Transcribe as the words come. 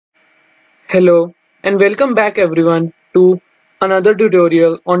Hello and welcome back everyone to another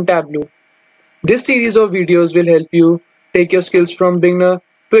tutorial on Tableau. This series of videos will help you take your skills from beginner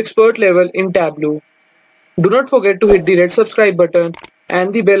to expert level in Tableau. Do not forget to hit the red subscribe button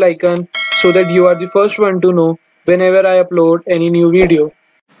and the bell icon so that you are the first one to know whenever I upload any new video.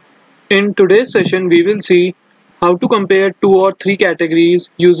 In today's session we will see how to compare two or three categories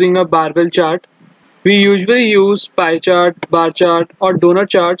using a barbell chart. We usually use pie chart, bar chart or donut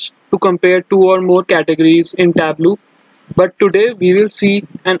charts to compare two or more categories in Tableau. But today we will see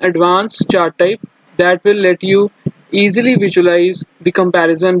an advanced chart type that will let you easily visualize the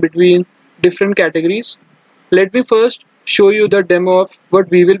comparison between different categories. Let me first show you the demo of what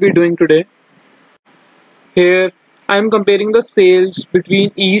we will be doing today. Here I am comparing the sales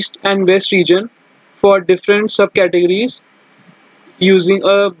between East and West region for different subcategories using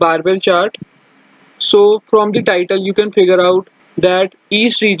a barbell chart. So from the title you can figure out that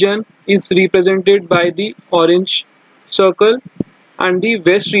East region is represented by the orange circle and the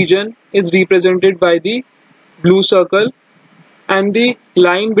West region is represented by the blue circle, and the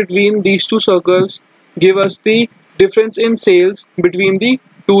line between these two circles give us the difference in sales between the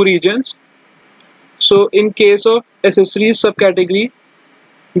two regions. So in case of accessories subcategory,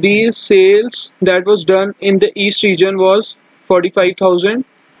 the sales that was done in the East region was 45,000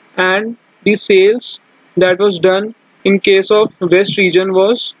 and the sales that was done in case of West region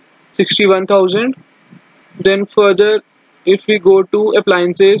was 61,000. Then further, if we go to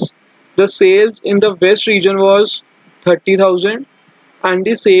appliances, the sales in the West region was 30,000 and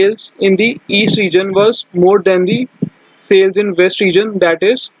the sales in the East region was more than the sales in West region, that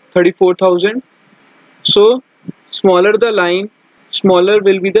is 34,000. So smaller the line, smaller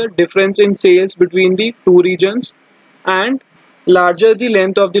will be the difference in sales between the two regions, and larger the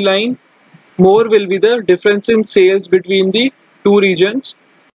length of the line, more will be the difference in sales between the two regions.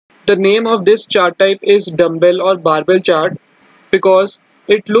 The name of this chart type is dumbbell or barbell chart because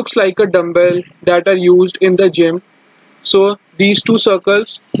it looks like a dumbbell that are used in the gym. So these two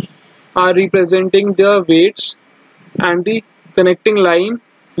circles are representing the weights and the connecting line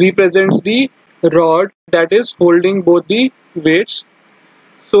represents the rod that is holding both the weights.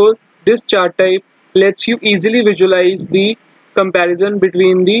 So this chart type lets you easily visualize the comparison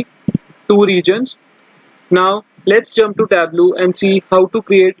between the two regions. Now let's jump to Tableau and see how to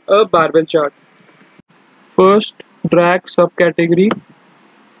create a barbell chart. First, drag subcategory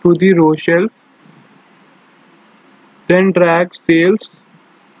to the row shelf, then drag sales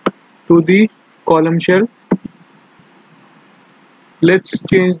to the column shelf. Let's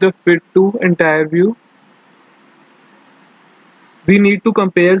change the fit to entire view. We need to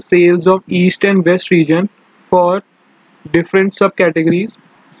compare sales of East and West region for different subcategories.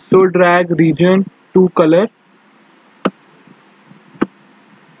 So drag region to color.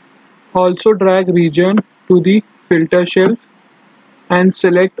 Also drag region to the filter shelf and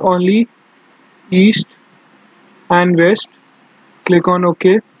select only East and West. Click on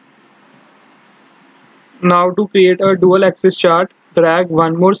OK. Now to create a dual axis chart, drag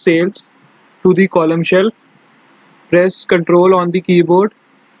one more sales to the column shelf. Press Ctrl on the keyboard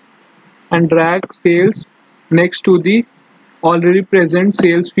and drag sales next to the already present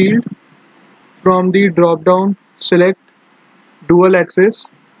sales field. From the drop down, select dual axis,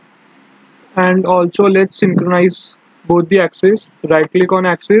 and also let's synchronize both the axes. Right click on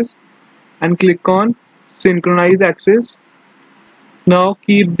axis and click on synchronize axis. Now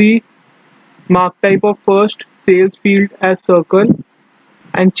keep the mark type of first sales field as circle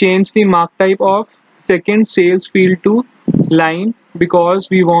and change the mark type of second sales field to line because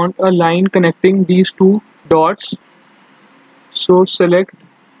we want a line connecting these two dots. So select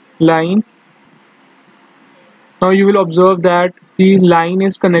line. Now you will observe that the line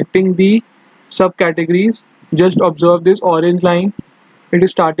is connecting the subcategories. Just observe this orange line. It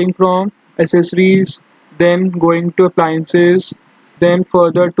is starting from accessories, then going to appliances, then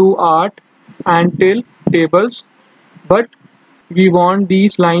further to art and till tables. But we want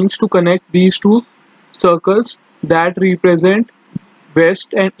these lines to connect these two circles that represent West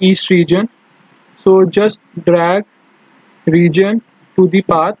and East region. So just drag region to the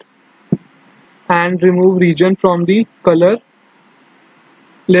path and remove region from the color.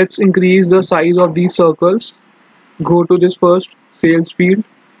 Let's increase the size of these circles. Go to this first sales field,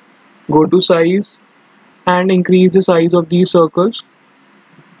 go to size and increase the size of these circles.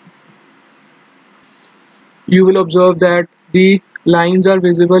 You will observe that the lines are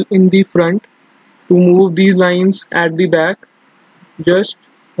visible in the front. To move these lines at the back, just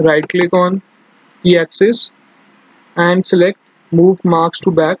right click on the axis and select move marks to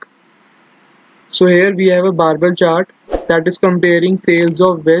back. So here we have a barbell chart that is comparing sales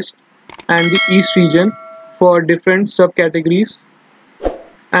of West and the East region for different subcategories,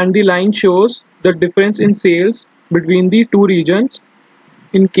 and the line shows the difference in sales between the two regions.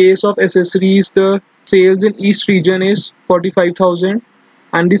 In case of accessories, the sales in East region is 45,000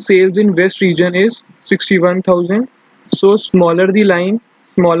 and the sales in West region is 61,000. So smaller the line,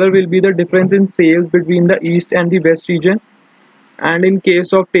 smaller will be the difference in sales between the East and the West region. And in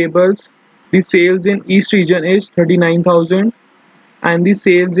case of tables, the sales in East region is 39,000 and the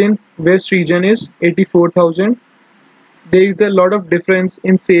sales in West region is 84,000. There is a lot of difference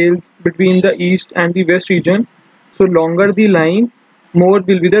in sales between the East and the West region. So longer the line, more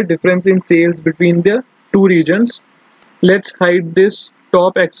will be the difference in sales between the two regions. Let's hide this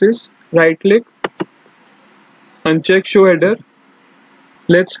top axis. Right click, uncheck show header.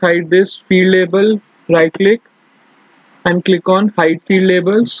 Let's hide this field label. Right click and click on hide field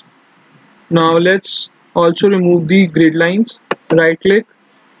labels. Now let's also remove the grid lines. Right click,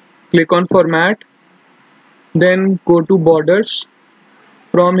 click on format, then go to borders.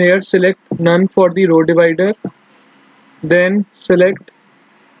 From here select none for the row divider, then select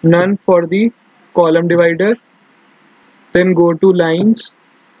none for the column divider, then go to lines.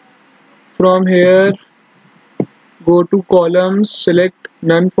 From here go to columns, select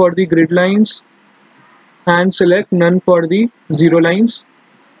none for the grid lines and select none for the zero lines.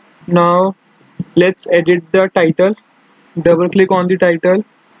 Now let's edit the title. Double click on the title.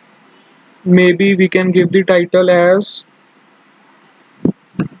 Maybe we can give the title as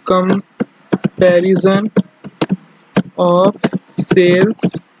comparison of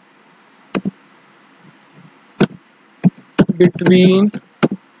sales between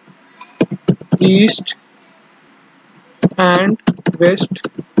East and West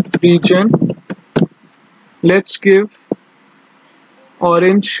region. Let's give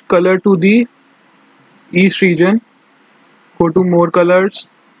orange color to the East region. Go to more colors,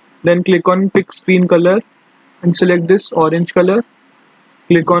 then click on pick screen color and select this orange color.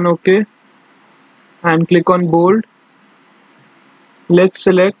 Click on OK and click on bold. Let's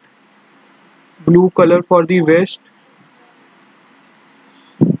select blue color for the West.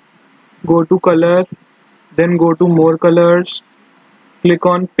 Go to color, then go to more colors, click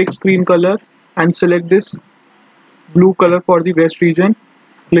on pick screen color and select this blue color for the West region.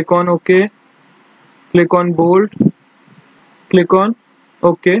 Click on OK, click on bold, click on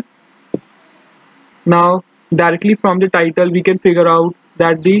OK. Now directly from the title we can figure out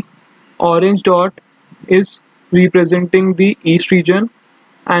that the orange dot is representing the East region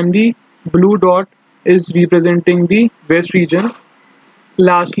and the blue dot is representing the West region.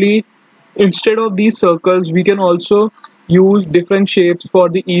 Lastly, instead of these circles we can also use different shapes for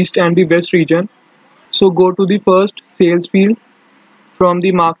the East and the West region. So go to the first sales field. From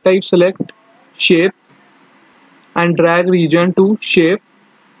the mark type select shape and drag region to shape.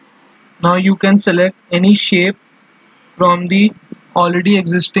 Now you can select any shape from the already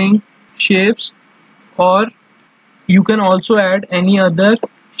existing shapes, or you can also add any other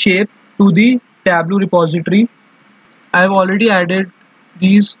shape to the Tableau repository. I have already added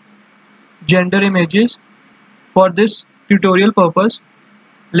these gender images. For this tutorial purpose,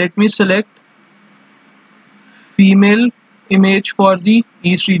 let me select female image for the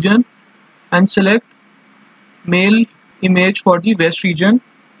East region and select male image for the West region.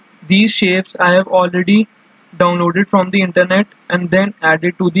 These shapes I have already downloaded from the internet and then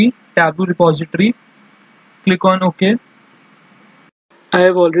added to the Tableau repository. Click on OK. I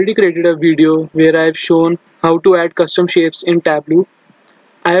have already created a video where I have shown how to add custom shapes in Tableau.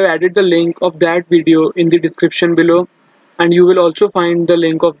 I have added the link of that video in the description below, and you will also find the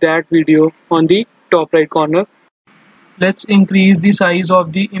link of that video on the top right corner. Let's increase the size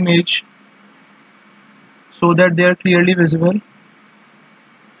of the image so that they are clearly visible.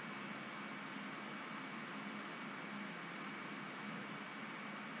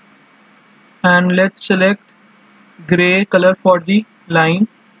 And let's select gray color for the line.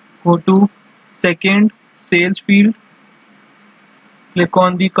 Go to second sales field, click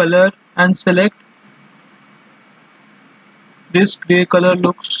on the color and select this gray color.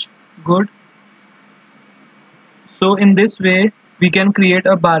 Looks good. So in this way we can create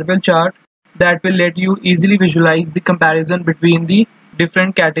a barbell chart that will let you easily visualize the comparison between the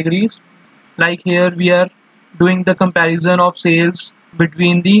different categories. Like here we are doing the comparison of sales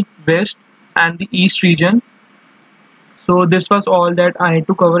between the West and the East region. So this was all that I had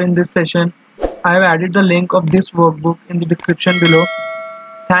to cover in this session. I have added the link of this workbook in the description below.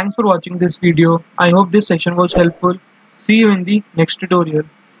 Thanks for watching this video. I hope this session was helpful. See you in the next tutorial.